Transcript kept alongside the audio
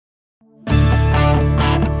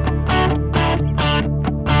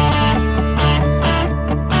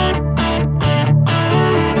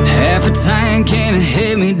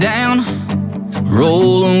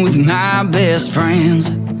my best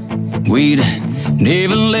friends. We'd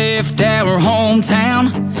never left our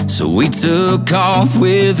hometown, so we took off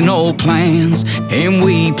with no plans. And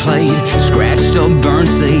we played scratched up burnt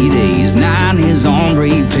CDs, 90s on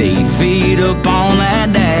repeat, feet up on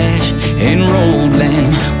that dash, and rolled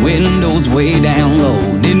them windows way down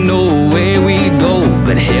low. Didn't know where we'd go,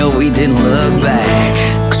 but hell, we didn't look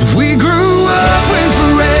back. 'Cause we grew up when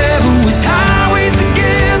forever was highways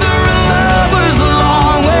together and love was the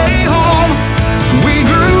long way home. We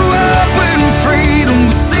grew up when freedom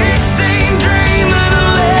was 16, dreaming of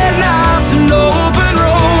late nights and open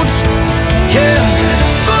roads. Yeah,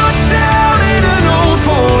 foot down in an old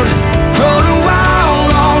Ford, rode wild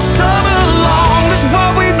all summer long. That's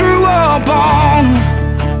what we grew up on.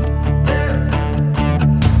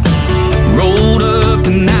 Rolled up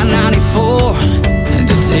in 994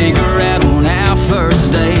 to take her out on our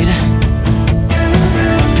first date.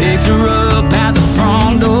 Picked her up at the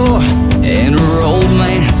front door, and her old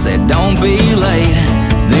man said, "Don't be late."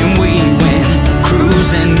 Then we went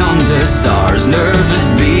cruising under stars, nervous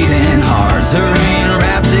beating hearts, her hand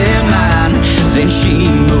wrapped in mine. Then she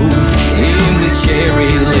moved in with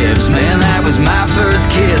cherry lips. Man, that was my first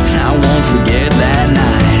kiss, I won't forget that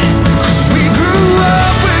night. 'Cause we grew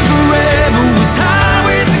up when forever was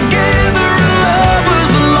highways together and love was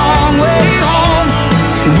the long way home.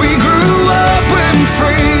 We grew up when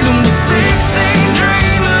freedom was 16,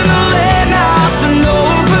 dreaming of late nights and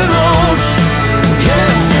open roads.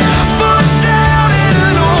 Yeah, foot down in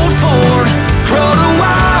an old Ford, rode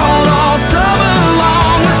wild all summer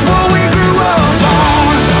long. That's what we grew up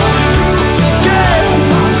on. Yeah,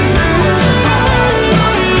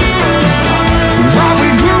 what we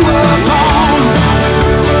grew up on.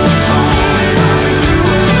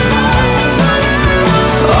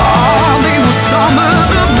 Oh, they were some of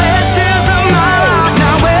the best years of my life.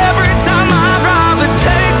 Now every time I drive, it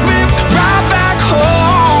takes me right back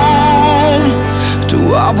home to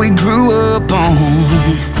what we grew up on.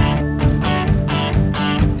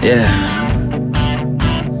 Yeah,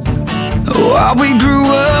 what we grew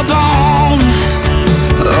up on.